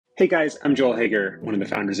Hey guys, I'm Joel Hager, one of the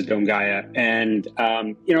founders of Dome Gaia, and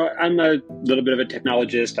I'm a little bit of a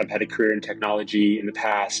technologist. I've had a career in technology in the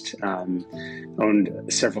past,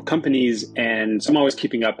 owned several companies, and so I'm always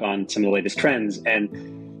keeping up on some of the latest trends. And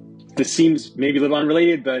this seems maybe a little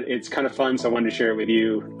unrelated, but it's kind of fun, so I wanted to share it with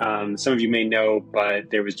you. Some of you may know,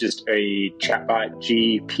 but there was just a chatbot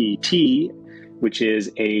GPT, which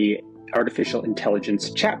is a artificial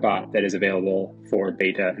intelligence chatbot that is available for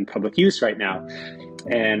beta and public use right now.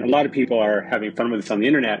 And a lot of people are having fun with this on the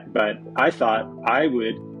internet, but I thought I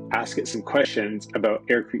would ask it some questions about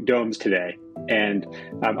Aircrete Domes today. And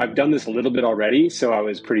I've done this a little bit already, so I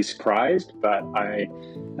was pretty surprised, but I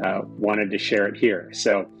wanted to share it here.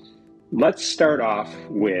 So let's start off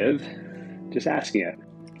with just asking it.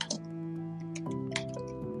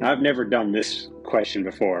 Now, I've never done this question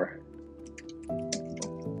before.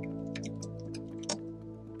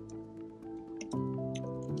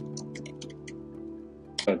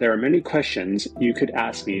 So there are many questions you could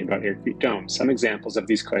ask me about Aircrete Domes. Some examples of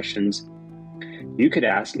these questions you could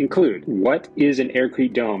ask include, what is an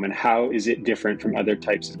Aircrete Dome and how is it different from other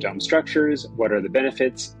types of dome structures? What are the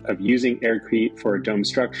benefits of using Aircrete for a dome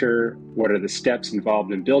structure? What are the steps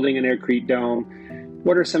involved in building an Aircrete Dome?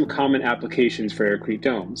 What are some common applications for Aircrete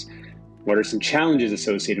Domes? What are some challenges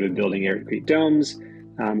associated with building Aircrete Domes?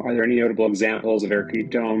 Are there any notable examples of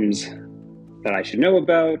Aircrete Domes that I should know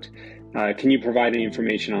about? Can you provide any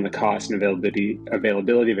information on the cost and availability of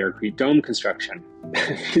Aircrete Dome construction?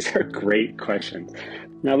 These are great questions.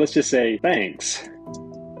 Now let's just say, thanks.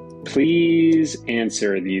 Please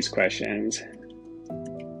answer these questions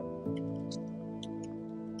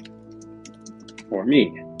for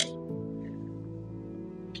me.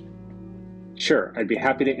 Sure, I'd be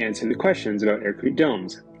happy to answer the questions about Aircrete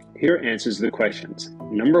Domes. Here are answers to the questions.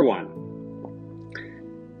 Number one,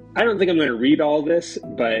 I don't think I'm going to read all this,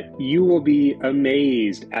 but you will be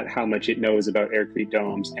amazed at how much it knows about Aircrete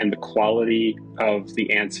Domes and the quality of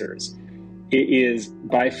the answers. It is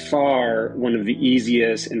by far one of the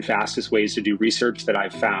easiest and fastest ways to do research that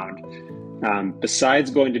I've found.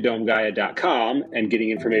 Besides going to domegaia.com and getting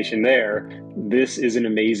information there, this is an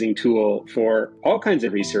amazing tool for all kinds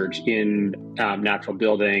of research in natural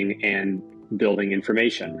building and building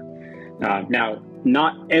information. Now,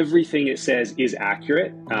 not everything it says is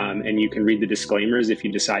accurate, and you can read the disclaimers if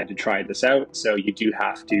you decide to try this out. So you do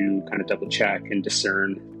have to kind of double check and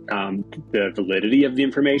discern the validity of the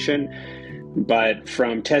information. But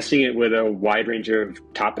from testing it with a wide range of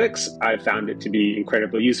topics, I've found it to be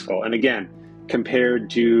incredibly useful. And again,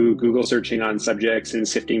 compared to Google searching on subjects and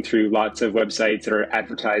sifting through lots of websites that are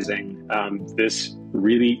advertising, this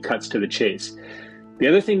really cuts to the chase. The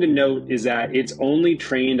other thing to note is that it's only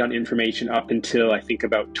trained on information up until I think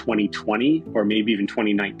about 2020 or maybe even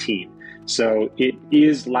 2019. So it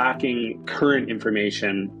is lacking current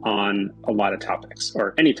information on a lot of topics,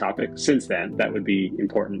 or any topic since then that would be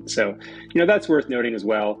important. So, that's worth noting as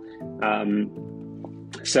well.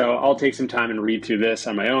 So I'll take some time and read through this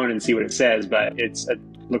on my own and see what it says, but it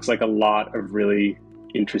looks like a lot of really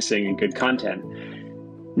interesting and good content.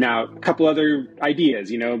 Now, a couple other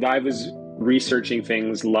ideas, I was researching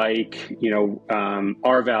things like,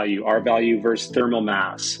 R value versus thermal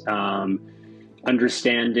mass,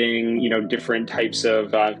 understanding, different types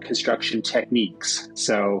of construction techniques.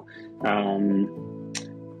 So,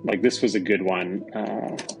 like this was a good one.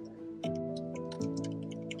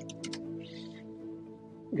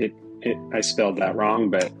 I spelled that wrong,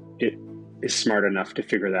 but it is smart enough to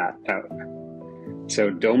figure that out. So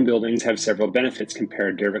dome buildings have several benefits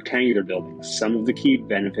compared to rectangular buildings. Some of the key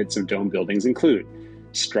benefits of dome buildings include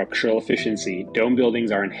structural efficiency. Dome buildings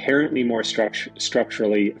are inherently more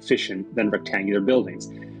structurally efficient than rectangular buildings.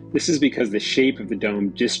 This is because the shape of the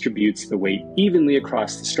dome distributes the weight evenly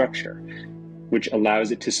across the structure, which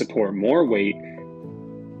allows it to support more weight.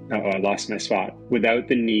 I lost my spot. Without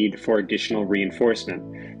the need for additional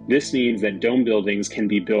reinforcement. This means that dome buildings can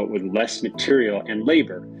be built with less material and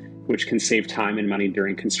labor, which can save time and money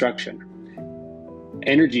during construction.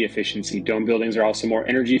 Energy efficiency. Dome buildings are also more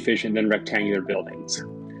energy efficient than rectangular buildings.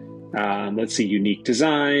 Let's see, unique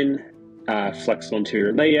design, flexible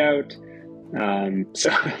interior layout.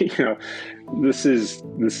 This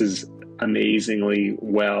is amazingly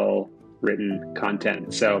well written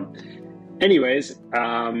content. So anyways,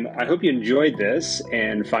 I hope you enjoyed this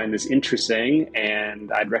and find this interesting,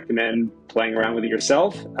 and I'd recommend playing around with it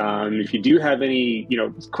yourself. If you do have any,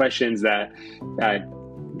 questions that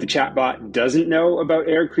the chatbot doesn't know about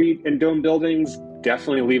Aircrete and dome buildings,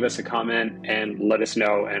 definitely leave us a comment and let us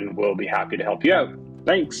know, and we'll be happy to help you out.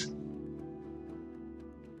 Thanks.